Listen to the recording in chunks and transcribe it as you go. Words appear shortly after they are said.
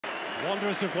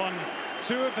Wanderers have won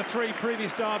 2 of the 3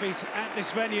 previous derbies at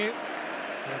this venue.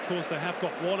 And of course, they have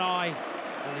got one eye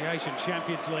on the Asian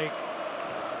Champions League.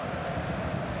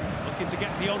 Looking to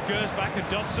get beyond Gersbach and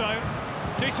does so.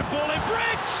 Decent ball in,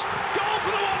 Bridge! Goal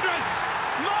for the Wanderers!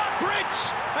 Mark Bridge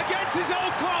against his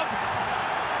old club.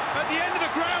 At the end of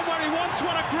the ground where he once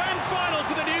won a grand final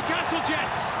for the Newcastle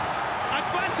Jets.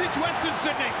 Advantage Western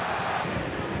Sydney.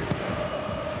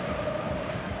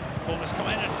 Ball has come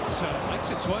in and makes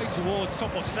its way towards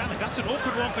Topor Stanley. That's an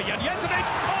awkward one for Janjetovic.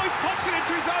 Oh, he's punched it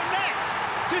into his own net.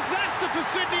 Disaster for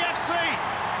Sydney FC.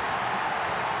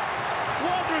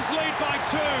 Wanderers lead by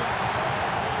 2.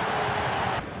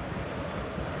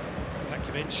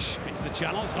 Into the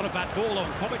channel, it's not a bad ball.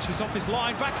 Ognenovski is off his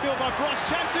line, backheel by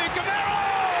Brosque, chance here, Gameiro!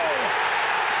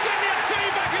 Sydney FC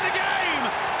back in the game!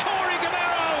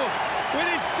 Gameiro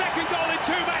with his 2nd goal in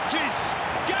 2 matches.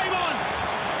 Game on!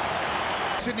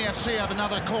 Sydney FC have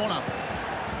another corner.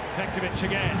 Pekovic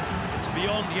again, it's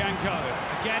beyond Janko.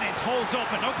 Again it holds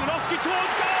up and Ognenovski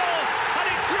towards goal! And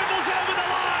it dribbles over the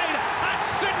line! And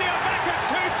Sydney are back at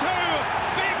 2-2!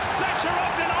 Big Sasha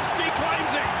Ognenovski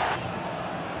claims it!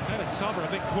 Saber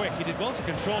a bit quick, he did well to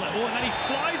control it. Oh, and then he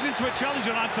flies into a challenge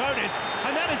on Antonis,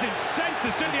 and that has incensed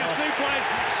the Sydney FC players.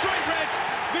 Straight red,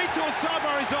 Vitor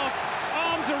Saber is off,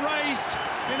 arms are raised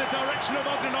in the direction of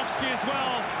Ognenovski as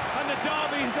well, and the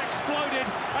derby has exploded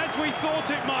as we thought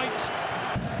it might.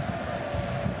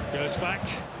 Goes back,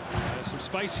 there's some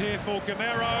space here for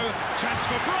Gameiro, chance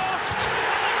for Brosque,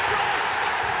 Alex Brosque!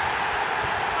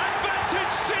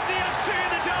 Advantage Sydney FC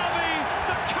in the derby,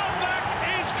 the comeback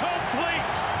is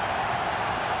complete!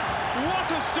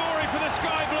 What a story for the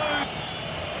Sky Blue!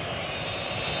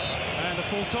 And the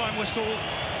full-time whistle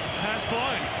has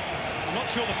blown. I'm not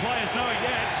sure the players know it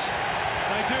yet.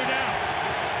 They do now.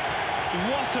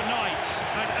 What a night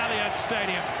at Allianz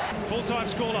Stadium. Full-time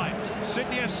scoreline,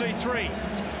 Sydney FC 3,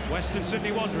 Western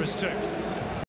Sydney Wanderers 2.